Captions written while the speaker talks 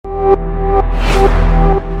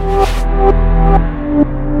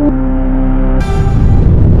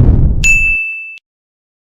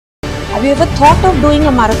you ever thought of doing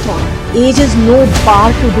a marathon? Age is no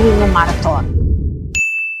bar to doing a marathon.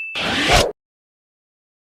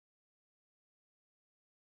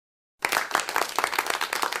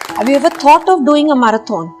 Have you ever thought of doing a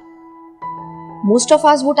marathon? Most of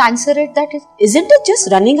us would answer it that isn't it just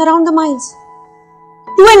running around the miles?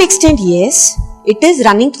 To an extent, yes, it is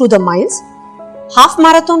running through the miles. Half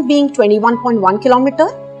marathon being 21.1 kilometer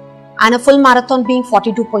and a full marathon being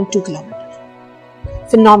 42.2 kilometer.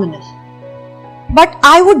 Phenomenal. But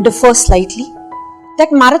I would differ slightly that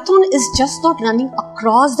marathon is just not running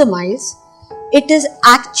across the miles. It is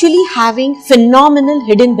actually having phenomenal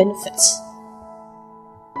hidden benefits.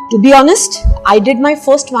 To be honest, I did my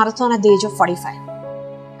first marathon at the age of 45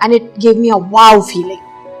 and it gave me a wow feeling.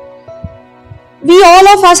 We all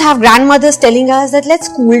of us have grandmothers telling us that let's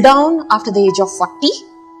cool down after the age of 40.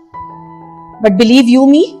 But believe you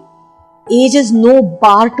me, age is no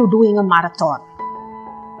bar to doing a marathon.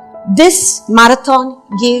 This marathon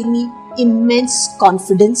gave me immense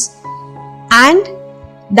confidence and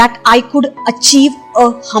that I could achieve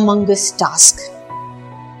a humongous task.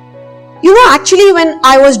 You know, actually when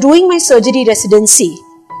I was doing my surgery residency,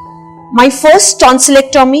 my first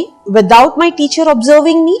tonsillectomy without my teacher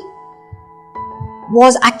observing me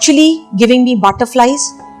was actually giving me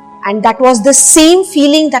butterflies, and that was the same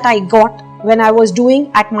feeling that I got when I was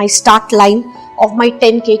doing at my start line of my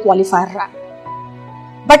 10K qualifier run.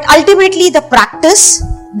 But ultimately the practice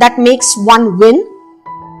that makes one win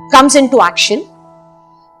comes into action.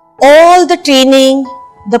 All the training,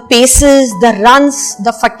 the paces, the runs,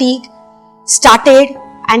 the fatigue started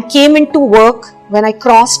and came into work when I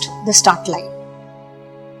crossed the start line.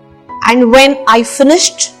 And when I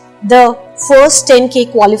finished the first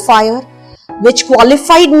 10K qualifier, which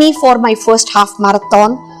qualified me for my first half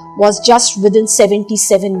marathon, was just within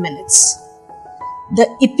 77 minutes. The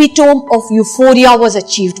epitome of euphoria was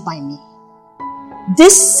achieved by me.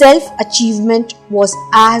 This self-achievement was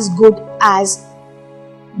as good as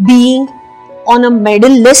being on a medal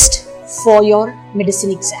list for your medicine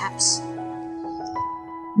exams.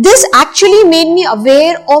 This actually made me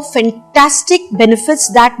aware of fantastic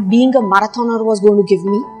benefits that being a marathoner was going to give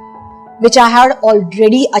me, which I had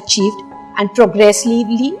already achieved and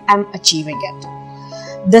progressively am achieving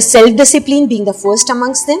it. The self-discipline being the first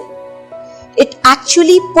amongst them, it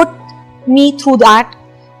actually put me through that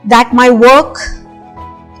my work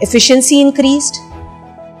efficiency increased.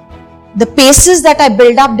 The paces that I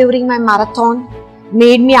built up during my marathon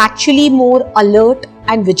made me actually more alert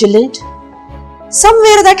and vigilant.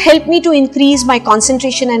 Somewhere that helped me to increase my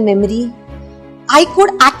concentration and memory. I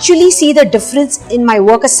could actually see the difference in my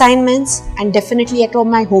work assignments and definitely at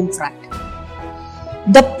my home front.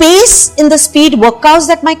 The pace in the speed workouts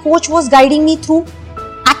that my coach was guiding me through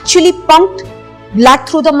actually pumped blood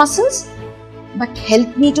through the muscles but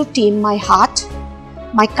helped me to tame my heart,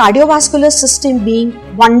 my cardiovascular system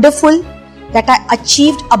being wonderful, that I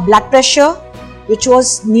achieved a blood pressure which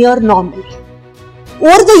was near normal.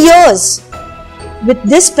 Over the years, with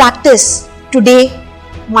this practice, today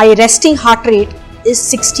my resting heart rate is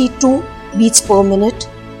 62 beats per minute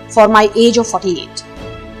for my age of 48.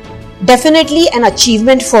 Definitely an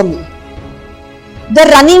achievement for me. The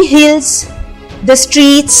running hills, the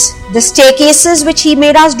streets, the staircases which he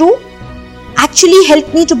made us do actually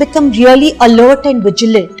helped me to become really alert and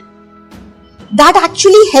vigilant. That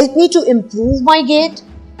actually helped me to improve my gait,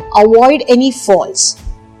 avoid any falls.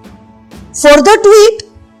 Further to it,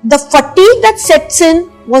 the fatigue that sets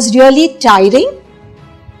in was really tiring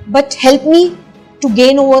but helped me to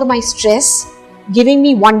gain over my stress, giving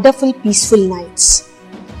me wonderful peaceful nights.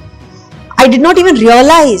 I did not even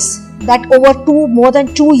realize that over more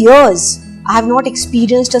than 2 years, I have not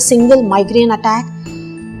experienced a single migraine attack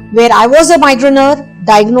where I was a migraineur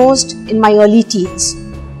diagnosed in my early teens.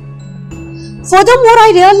 Furthermore,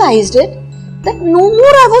 I realized that no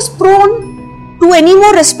more I was prone to any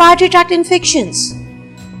more respiratory tract infections.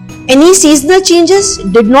 Any seasonal changes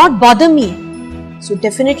did not bother me. So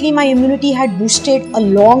definitely my immunity had boosted a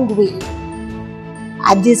long way.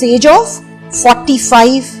 At this age of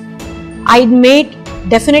 45, I'd made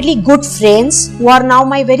definitely good friends who are now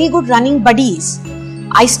my very good running buddies.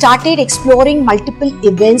 I started exploring multiple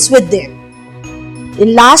events with them.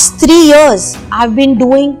 In last 3 years, I've been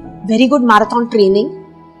doing very good marathon training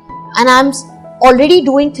and I'm already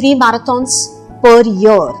doing 3 marathons per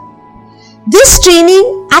year. This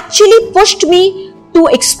training actually pushed me to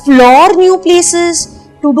explore new places,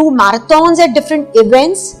 to do marathons at different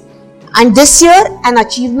events, and this year an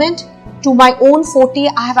achievement to my own forte,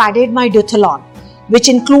 I have added my duathlon, which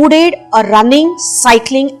included a running,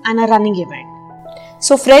 cycling and a running event.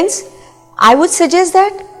 So friends, I would suggest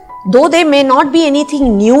that though there may not be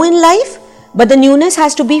anything new in life, but the newness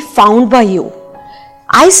has to be found by you.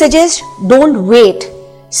 I suggest don't wait.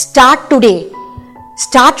 Start today.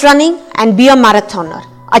 Start running and be a marathoner.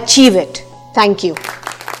 Achieve it. Thank you.